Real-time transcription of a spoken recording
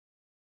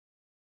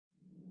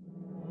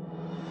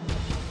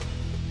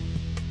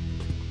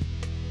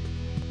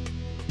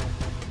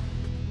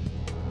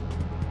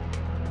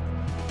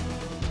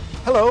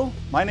Hello,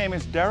 my name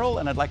is Daryl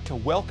and I'd like to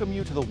welcome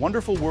you to the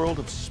wonderful world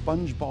of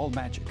sponge ball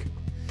magic.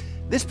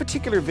 This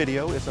particular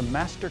video is a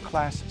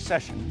masterclass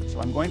session, so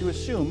I'm going to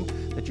assume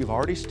that you've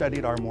already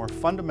studied our more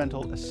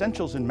fundamental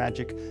Essentials in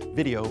Magic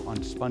video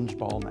on sponge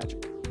ball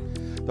magic.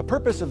 The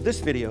purpose of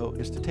this video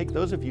is to take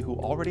those of you who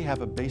already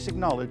have a basic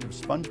knowledge of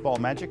sponge ball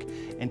magic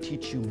and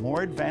teach you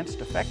more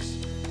advanced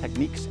effects,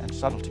 techniques, and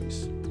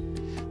subtleties.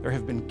 There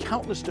have been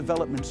countless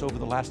developments over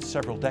the last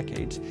several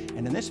decades,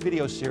 and in this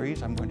video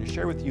series, I'm going to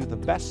share with you the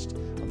best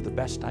of the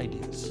best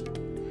ideas.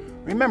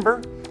 Remember,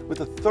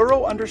 with a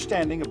thorough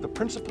understanding of the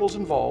principles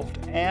involved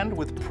and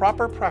with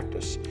proper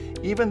practice,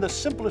 even the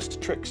simplest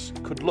tricks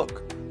could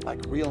look like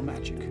real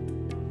magic.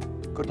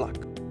 Good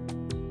luck.